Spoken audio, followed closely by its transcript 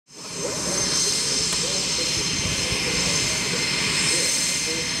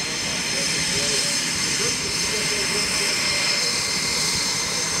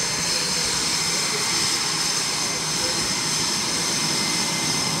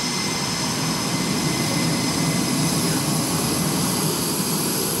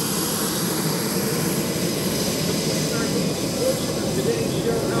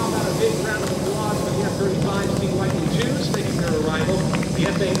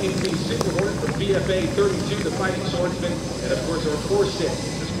F18 Super Hornet from BFA 32, the Fighting Swordsman, and of course our course set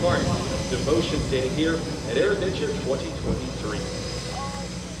is part of Devotion Day here at Airventure 2023.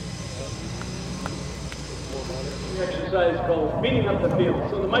 The exercise called Speeding Up the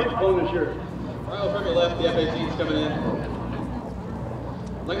Field. So the microphone is yours. All right, from your left, the F18 is coming in.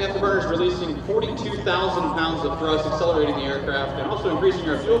 Lane afterburners releasing 42,000 pounds of thrust, accelerating the aircraft, and also increasing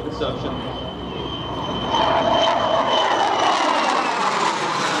our fuel consumption.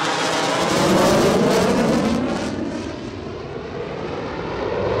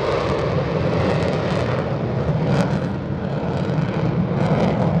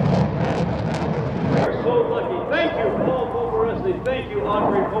 We're so lucky. Thank you, Paul Poveresi. Thank you,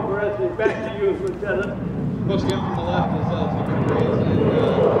 Audrey Poveresi. Back to you, Lieutenant. Folks, again from the left is Lieutenant Graves and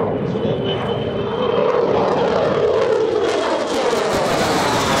Mr. Wolfman.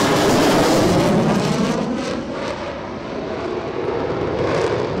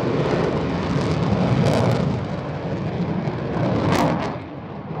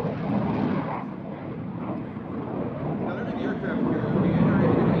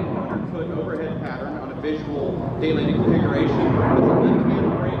 Visual day landing configuration. It's a left hand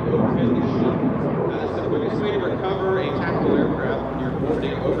brake overhead the ship. So the quickest way to recover a tactical aircraft when you're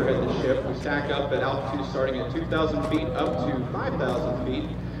orbiting overhead the ship, we stack up at altitude starting at 2,000 feet up to 5,000 feet.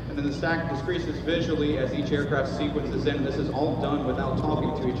 And then the stack decreases visually as each aircraft sequences in. This is all done without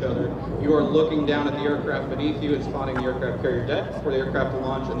talking to each other. You are looking down at the aircraft beneath you and spotting the aircraft carrier deck for the aircraft to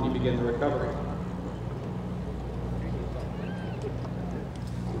launch, and then you begin the recovery.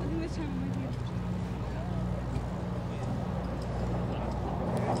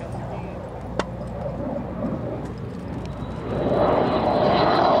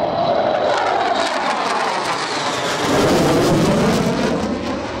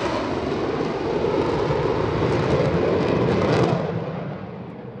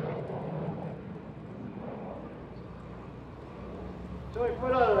 So I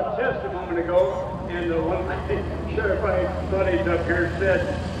put out a test a moment ago, and one of my sheriff buddies up here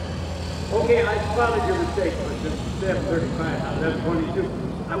said, okay, I spotted your mistake, but it's F-35, now that's 22.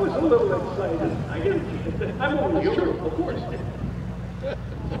 I was a little excited. I didn't, I'm only human, of course.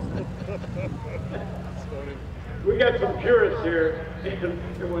 We got some purists here,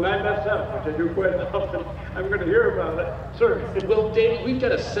 and when I mess up, which I do quite often, I'm going to hear about it. Sir. Well, Dave, we've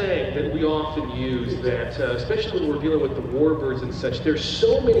got a saying that we often use that, especially when we're dealing with the warbirds and such, there's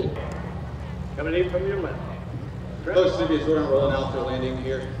so many... Coming in from your left. Folks, as we're rolling out for landing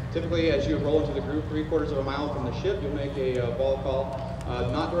here, typically as you roll into the group 3/4 of a mile from the ship, you'll make a ball call.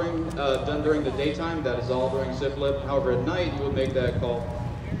 Not done during the daytime, that is all during zip lip. However, at night, you will make that call.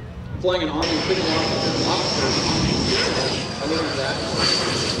 Flying an Army signal officers are looking at that.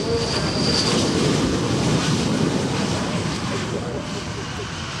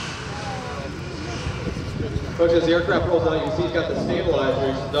 Folks, as the aircraft rolls out, you can see it's got the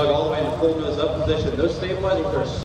stabilizers dug all the way into full nose up position. Those stabilizers are